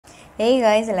Hey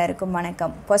guys, எல்லாருக்கும்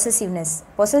வணக்கம்.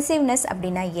 Possessiveness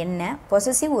அப்படினா என்ன?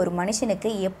 Possessive ஒரு மனுஷனுக்கு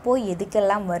எப்போ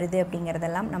எதுக்கெல்லாம் வருது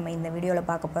அப்படிங்கறதெல்லாம் நம்ம இந்த வீடியோல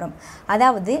பார்க்க போறோம்.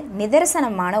 அதாவது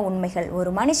நிதர்சனமான உண்மைகள்.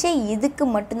 ஒரு மனுஷன் இதுக்கு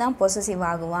மட்டும் தான் possessive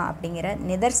ஆகுவான் அப்படிங்கற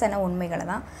நிதர்சன உண்மைகளை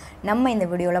தான் நம்ம இந்த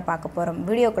வீடியோல பார்க்க போறோம்.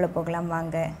 வீடியோக்குள்ள போகலாம்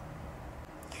வாங்க.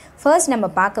 First நம்ம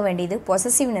பார்க்க வேண்டியது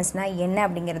possessivenessனா என்ன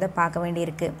அப்படிங்கறத பார்க்க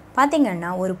வேண்டியிருக்கு.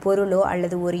 பாத்தீங்கன்னா ஒரு பொருளோ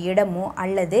அல்லது ஒரு இடமோ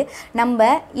அல்லது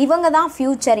இவங்க தான்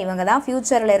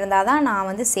ஃபியூச்சர்ல இருந்தா தான் நான்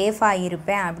வந்து சேஃபா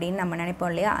இருப்பேன் அப்படி நம்ம நினைப்போம்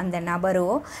இல்லையா? அந்த நபரோ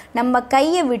நம்ம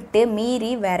கையை விட்டு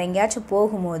மீறி வேற எங்கயாச்சும்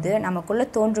போகும்போது நமக்குள்ள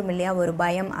தோன்றும் இல்லையா ஒரு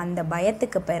பயம், அந்த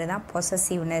பயத்துக்கு பேரு தான்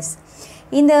possessiveness.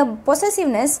 இந்த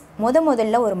possessiveness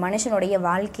முதல்ல ஒரு மனுஷனுடைய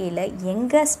வாழ்க்கையில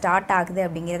எங்க ஸ்டார்ட் ஆகுது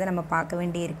அப்படிங்கறத நம்ம பார்க்க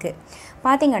வேண்டியிருக்கு.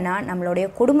 பாத்தீங்கன்னா நம்மளுடைய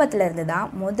குடும்பத்துல இருந்து தான்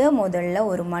முதல்ல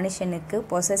ஒரு மனுஷனுக்கு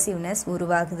possessiveness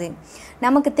உருவாகுது.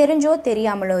 நமக்கு தெரிஞ்சோ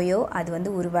தெரியாமலோயோ அது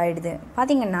வந்து உருவாயிடுது.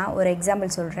 பாத்தீங்கன்னா ஒரு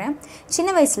எக்ஸாம்பிள் சொல்றேன். சின்ன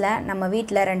வயசுல நம்ம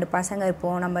வீட்ல ரெண்டு பசங்க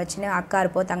இருப்போம், நம்ம சின்ன அக்கா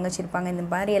இருப்போம், தங்கச்சி இருப்பாங்க, இந்த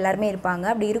மாதிரி எல்லாரும் இருப்பாங்க.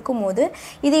 அப்படி இருக்கும்போது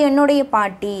இது என்னோட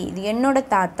பாட்டி, இது என்னோட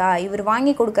தாத்தா, இவர்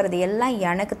வாங்கி கொடுக்கிறது எல்லாம்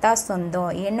எனக்கு தான்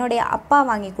சொந்தம், என்னோட அப்பா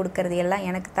வாங்கி கொடுக்கிறது எல்லாம்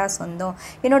எனக்கு தான் சொந்தம்,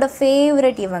 என்னோட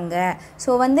ஃபேவரட் இவங்க,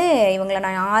 ஸோ வந்து இவங்களை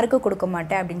நான் யாருக்கும் கொடுக்க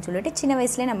மாட்டேன் அப்படின்னு சொல்லிட்டு சின்ன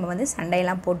வயசுலேயே நம்ம வந்து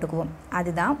சண்டையெல்லாம் போட்டுக்குவோம்.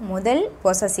 அதுதான் முதல்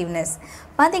possessiveness.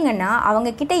 பார்த்தீங்கன்னா அவங்க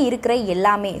கிட்ட இருக்கிற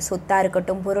எல்லாமே, சொத்தாக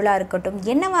இருக்கட்டும் பொருளாக இருக்கட்டும்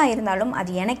என்னவா இருந்தாலும்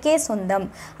அது எனக்கே சொந்தம்,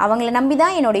 அவங்கள நம்பி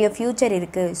தான் என்னுடைய ஃப்யூச்சர்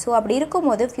இருக்குது, ஸோ அப்படி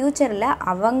இருக்கும்போது ஃப்யூச்சரில்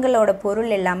அவங்களோட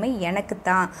பொருள் எல்லாமே எனக்கு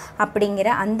தான் அப்படிங்கிற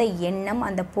அந்த எண்ணம்,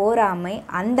 அந்த போராமை,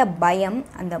 அந்த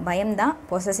பயம் தான்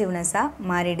possessiveness-ஆக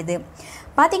மாறிடுது.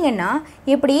 பார்த்தீங்கன்னா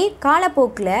இப்படி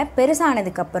காலப்போக்கில்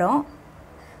பெருசானதுக்கப்புறம்,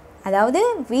 அதாவது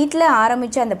வீட்டில்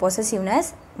ஆரம்பித்த அந்த possessiveness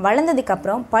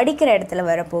வளர்ந்ததுக்கப்புறம் படிக்கிற இடத்துல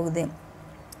வரப்போகுது.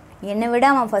 என்னை விட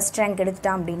அவன் ஃபஸ்ட் ரேங்க்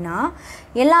எடுத்துட்டான் அப்படின்னா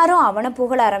எல்லாரும் அவனை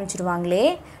புகழ ஆரம்பிச்சிடுவாங்களே,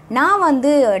 நான்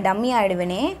வந்து டம்மி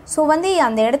ஆகிடுவேனே, ஸோ வந்து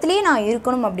அந்த இடத்துலையே நான்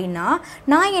இருக்கணும் அப்படின்னா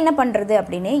நான் என்ன பண்ணுறது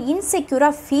அப்படின்னு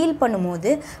இன்செக்யூராக ஃபீல்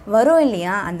பண்ணும்போது வரும்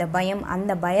இல்லையா அந்த பயம்,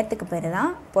 அந்த பயத்துக்கு பேர்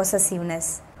தான் possessiveness.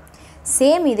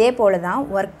 சேம் இதே போல தான்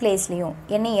ஒர்க் பிளேஸ்லேயும்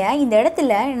இந்த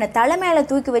இடத்துல என்னை தலை மேலே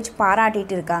தூக்கி வச்சு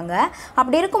பாராட்டிட்டு இருக்காங்க.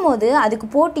 அப்படி இருக்கும்போது அதுக்கு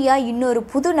போட்டியாக இன்னொரு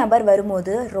புது நபர்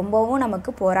வரும்போது ரொம்பவும்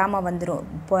நமக்கு பொறாமல் வந்துடும்.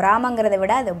 பொறாமங்கிறத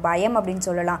விட அது பயம் அப்படின்னு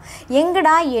சொல்லலாம்.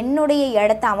 எங்கடா என்னுடைய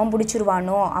இடத்த அவன்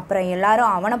பிடிச்சிருவானோ, அப்புறம்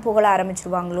எல்லாரும் அவனை புகழ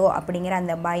ஆரம்பிச்சிருவாங்களோ அப்படிங்கிற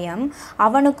அந்த பயம்,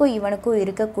 அவனுக்கும் இவனுக்கும்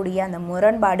இருக்கக்கூடிய அந்த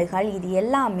முரண்பாடுகள், இது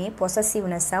எல்லாமே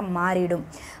possessiveness-ஆக மாறிடும்.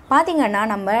 பார்த்திங்கன்னா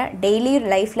நம்ம டெய்லி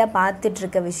லைஃப்பில்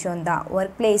பார்த்துட்ருக்க விஷயந்தான்.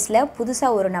 ஒர்க் பிளேஸில்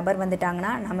புதுசாக ஒரு நபர்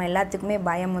வந்துட்டாங்கன்னா நம்ம எல்லாத்துக்குமே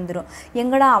பயம் வந்துடும்.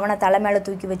 எங்கடா அவனை தலை மேலே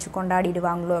தூக்கி வச்சு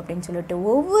கொண்டாடிடுவாங்களோ அப்படின்னு சொல்லிட்டு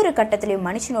ஒவ்வொரு கட்டத்துலேயும்,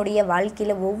 மனுஷனுடைய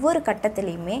வாழ்க்கையில் ஒவ்வொரு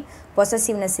கட்டத்துலேயுமே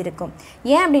possessiveness இருக்கும்.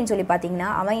 ஏன் அப்படின்னு சொல்லி பார்த்தீங்கன்னா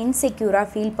அவன் இன்செக்யூராக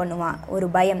ஃபீல் பண்ணுவான். ஒரு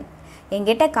பயம்,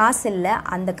 என்கிட்ட காசு இல்லை,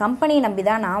 அந்த கம்பெனியை நம்பி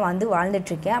தான் நான் வந்து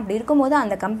வாழ்ந்துட்டுருக்கேன், அப்படி இருக்கும்போது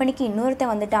அந்த கம்பெனிக்கு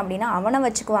இன்னொருத்தன் வந்துட்டான் அப்படின்னா அவனை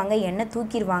வச்சுக்குவாங்க, என்ன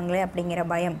தூக்கிடுவாங்களே அப்படிங்கிற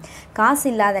பயம். காசு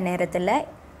இல்லாத நேரத்தில்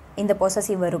இந்த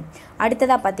possessive வரும்.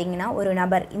 அடுத்ததாக பார்த்தீங்கன்னா ஒரு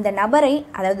நபர், இந்த நபரை,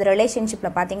 அதாவது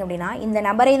ரிலேஷன்ஷிப்பில் பார்த்தீங்க அப்படின்னா இந்த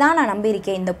நபரை தான் நான்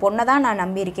நம்பியிருக்கேன், இந்த பொண்ணை தான் நான்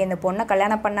நம்பியிருக்கேன், இந்த பொண்ணை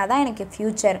கல்யாணம் பண்ணால் தான் எனக்கு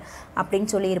ஃப்யூச்சர் அப்படின்னு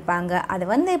சொல்லியிருப்பாங்க. அது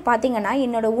வந்து பார்த்திங்கன்னா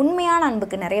என்னோடய உண்மையான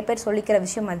அன்புக்கு நிறைய பேர் சொல்லிக்கிற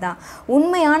விஷயம் அதுதான்.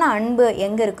 உண்மையான அன்பு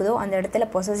எங்கே இருக்குதோ அந்த இடத்துல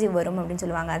possessive வரும் அப்படின்னு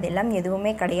சொல்லுவாங்க. அதெல்லாம்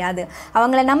எதுவுமே கிடையாது.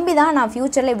 அவங்கள நம்பி தான் நான்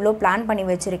ஃப்யூச்சரில் இவ்வளோ பிளான் பண்ணி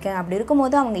வச்சுருக்கேன், அப்படி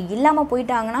இருக்கும்போது அவங்க இல்லாமல்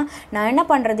போயிட்டாங்கன்னா நான் என்ன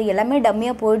பண்ணுறது, எல்லாமே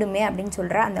டம்மியாக போயிடுமே அப்படின்னு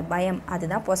சொல்கிற அந்த பயம்,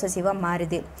 அதுதான் possessive-ஆக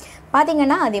மாறுது.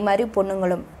 பார்த்தீங்கன்னா அதே மாதிரி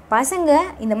பொண்ணுங்களும், பசங்க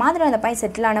இந்த மாதிரி அந்த பையன்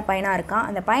செட்டிலான பையனாக இருக்கான்,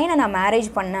 அந்த பையனை நான் மேரேஜ்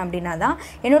பண்ணேன் அப்படின்னா தான்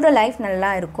என்னோடய லைஃப் நல்லா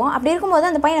இருக்கும். அப்படி இருக்கும்போது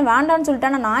அந்த பையனை வேண்டான்னு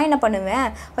சொல்லிட்டானா நான் என்ன பண்ணுவேன்,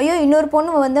 ஐயோ இன்னொரு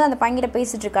பொண்ணு வந்து அந்த பையன்கிட்ட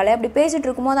பேசிகிட்டு இருக்காளே, அப்படி பேசிகிட்டு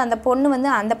இருக்கும்போது அந்த பொண்ணு வந்து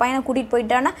அந்த பையனை கூட்டிகிட்டு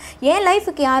போயிட்டான்னா என்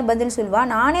லைஃபுக்கு யார் பதில் சொல்லுவா?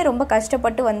 நானே ரொம்ப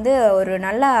கஷ்டப்பட்டு வந்து ஒரு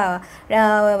நல்ல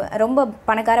ரொம்ப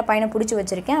பணக்கார பையனை பிடிச்சி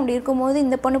வச்சுருக்கேன், அப்படி இருக்கும்போது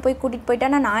இந்த பொண்ணு போய் கூட்டிகிட்டு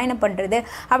போயிட்டானா நான் என்ன பண்ணுறது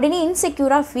அப்படின்னு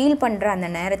இன்செக்யூராக ஃபீல் பண்ணுற அந்த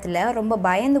நேரத்தில், ரொம்ப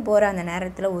பயந்து போகிற அந்த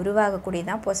நேரத்தில்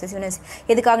உருவாகக்கூடியதான் possessiveness.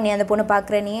 எதுக்காக நீ அந்த பொண்ணை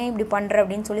பார்க்குற, நீ ஏன் இப்படி பண்ணுற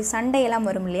அப்படின்னு சொல்லி சண்டையெல்லாம்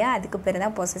வரும் இல்லையா, அதுக்கு பேர்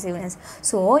தான் possessiveness.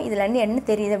 ஸோ இதுலேருந்து என்ன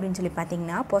தெரியுது அப்படின்னு சொல்லி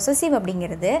பார்த்தீங்கன்னா, possessive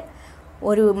அப்படிங்கிறது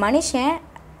ஒரு மனுஷன்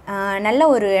நல்ல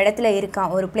ஒரு இடத்துல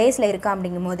இருக்கான், ஒரு பிளேஸில் இருக்கான்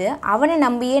அப்படிங்கும்போது அவனை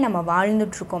நம்பியே நம்ம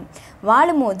வாழ்ந்துட்டுருக்கோம்.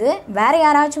 வாழும்போது வேறு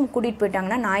யாராச்சும் கூட்டிகிட்டு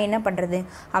போயிட்டாங்கன்னா நான் என்ன பண்ணுறது,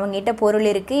 அவங்ககிட்ட பொருள்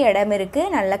இருக்குது, இடம்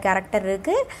இருக்குது, நல்ல கேரக்டர்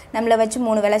இருக்குது, நம்மளை வச்சு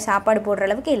 3 வேளை சாப்பாடு போடுற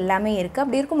அளவுக்கு எல்லாமே இருக்குது,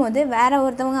 அப்படி இருக்கும்போது வேறு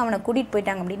ஒருத்தவங்க அவனை கூட்டிகிட்டு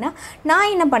போயிட்டாங்க அப்படின்னா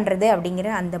நான் என்ன பண்ணுறது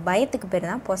அப்படிங்கிற அந்த பயத்துக்கு பேர்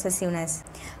தான் possessiveness.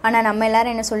 ஆனால் நம்ம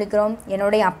எல்லோரும் என்ன சொல்லிக்கிறோம்,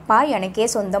 என்னுடைய அப்பா எனக்கே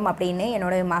சொந்தம் அப்படின்னு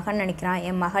என்னுடைய மகன் நினைக்கிறான்,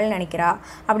 என் மகள் நினைக்கிறா.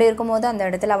 அப்படி இருக்கும்போது அந்த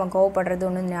இடத்துல அவன் கோவப்படுறது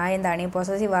ஒன்றும் நியாயம் தானே,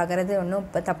 possessive ஆகிறது ஒன்றும்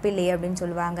இப்போ தப்பு இல்லையே அப்படின்னு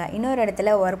சொல்லுவாங்க. இன்னொரு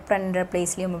இடத்துல ஒர்க் பண்ணுற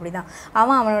பிளேஸ்லேயும் அப்படி தான்.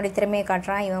 அவனோட திறமையை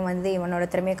காட்டுறான், இவன் இவனோட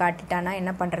திறமையை காட்டிட்டானா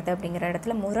என்ன பண்ணுறது அப்படிங்கிற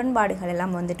இடத்துல முரண்பாடுகள்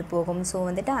எல்லாம் வந்துட்டு போகும். ஸோ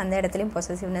அந்த இடத்துலையும்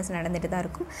பொசசிவ்னஸ் நடந்துட்டு தான்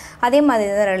இருக்கும். அதே மாதிரி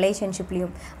தான்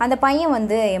ரிலேஷன்ஷிப்லேயும் அந்த பையன்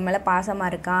என் மேலே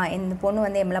பாசமாக இருக்கான், இந்த பொண்ணு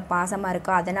என் மேலே பாசமாக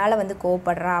இருக்கா, அதனால்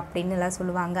கோவப்படுறா அப்படின்னு எல்லாம்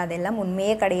சொல்லுவாங்க. அதெல்லாம்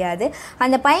உண்மையே கிடையாது.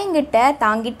 அந்த பையன்கிட்ட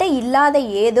தாங்கிட்ட இல்லாத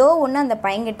ஏதோ ஒன்று அந்த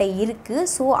பையன்கிட்ட இருக்குது.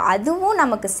 ஸோ அதுவும்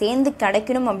நமக்கு சேர்ந்து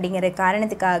கிடைக்கணும் அப்படிங்கிற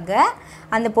காரணத்துக்காக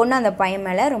அந்த பொண்ணு அந்த பையன்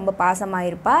மேலே ரொம்ப பாசமாக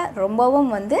இருப்பா.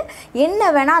 ரொம்பவும் என்ன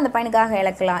வேணால் அந்த பையனுக்காக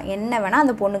இழக்கலாம், என்ன வேணால்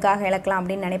அந்த பொண்ணுக்காக இழக்கலாம்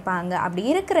அப்படின்னு நினைப்பாங்க. அப்படி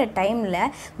இருக்கிற டைமில்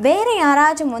வேறு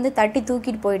யாராச்சும் தட்டி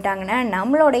தூக்கிட்டு போயிட்டாங்கன்னா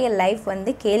நம்மளுடைய லைஃப்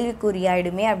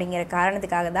கேள்விக்குறியாயிடுமே அப்படிங்கிற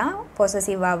காரணத்துக்காக தான்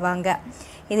பொசசிவ் ஆவாங்க.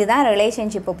 இதுதான்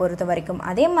ரிலேஷன்ஷிப்பை பொறுத்த வரைக்கும்.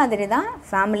 அதே மாதிரி தான்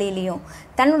ஃபேமிலிலையும்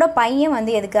தன்னோட பையன்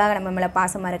எதுக்காக நம்ம மேலே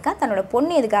பாசமாக இருக்கா, தன்னோட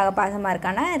பொண்ணு எதுக்காக பாசமாக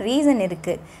இருக்கான்னா ரீசன்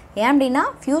இருக்குது. ஏன் அப்படின்னா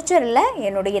ஃப்யூச்சரில்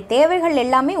என்னுடைய தேவைகள்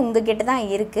எல்லாமே உங்ககிட்ட தான்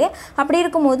இருக்குது. அப்படி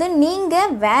இருக்கும்போது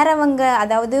நீங்கள் வேறவங்க,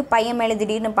 அதாவது பையன் மேலே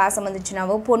திடீர்னு பாசம்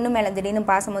வந்துச்சுனாவோ பொண்ணு மேலே திடீர்னு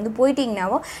பாசம்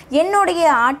போயிட்டீங்கனாவோ என்னுடைய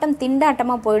ஆட்டம்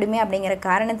திண்டாட்டமாக போயிடுமே அப்படிங்கிற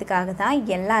காரணத்துக்காக தான்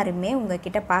எல்லாருமே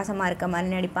உங்ககிட்ட பாசமாக இருக்க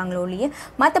மாதிரி நடிப்பாங்களோ ஒழிய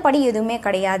மற்றபடி எதுவுமே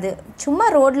கிடையாது. சும்மா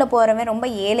ரோட்டில் போகிறவன், ரொம்ப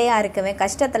ஏழையாக இருக்கவன்,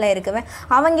 கஷ்டத்தில் இருக்கவன்,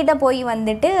 அவங்ககிட்ட போய்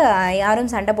யாரும்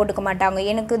சண்டை போட்டுக்க மாட்டாங்க.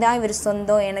 எனக்கு தான் இவர்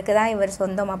சொந்தம், எனக்கு தான் இவர்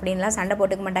சொந்தம் அப்படின்லாம் சண்டை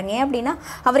போட்டுக்க மாட்டாங்க. ஏன் அப்படின்னா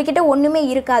அவர்கிட்ட ஒன்றுமே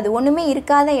இருக்காது. ஒன்றுமே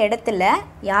இருக்காத இடத்துல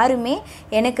யாருமே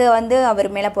எனக்கு அவர்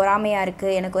மேலே பொறாமையாக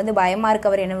இருக்குது, எனக்கு பயமாக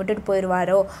இருக்குது, அவர் என்னை விட்டுட்டு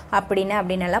போயிடுவாரோ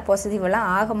அப்படின்னெல்லாம் பொசிட்டிவெல்லாம்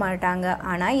ஆக மாட்டாங்க.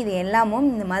 ஆனால் இது எல்லாமும்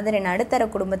இந்த மாதிரி நடுத்தர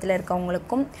குடும்பத்தில்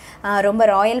இருக்கவங்களுக்கும் ரொம்ப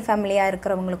ராயல் ஃபேமிலியாக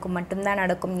இருக்கிறவங்களுக்கும் மட்டும்தான்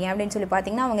நடக்கும். ஏன் அப்படின்னு சொல்லி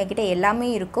பார்த்தீங்கன்னா அவங்கக்கிட்ட எல்லாமே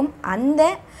இருக்கும்.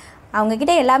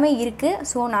 அவங்கக்கிட்ட எல்லாமே இருக்குது.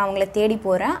 ஸோ நான் அவங்கள தேடி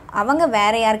போகிறேன், அவங்க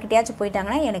வேறு யார்கிட்டையாச்சும்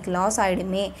போயிட்டாங்கன்னா எனக்கு லாஸ்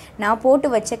ஆகிடுமே, நான் போட்டு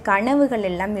வச்ச கனவுகள்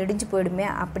எல்லாம் இடிஞ்சு போயிடுமே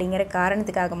அப்படிங்கிற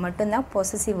காரணத்துக்காக மட்டும்தான்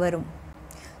பொசசிவ் வரும்.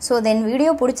 ஸோ தென்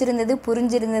வீடியோ பிடிச்சிருந்தது,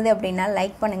 புரிஞ்சிருந்தது அப்படின்னா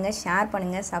லைக் பண்ணுங்கள், ஷேர்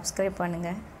பண்ணுங்கள், சப்ஸ்கிரைப்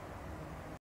பண்ணுங்கள்.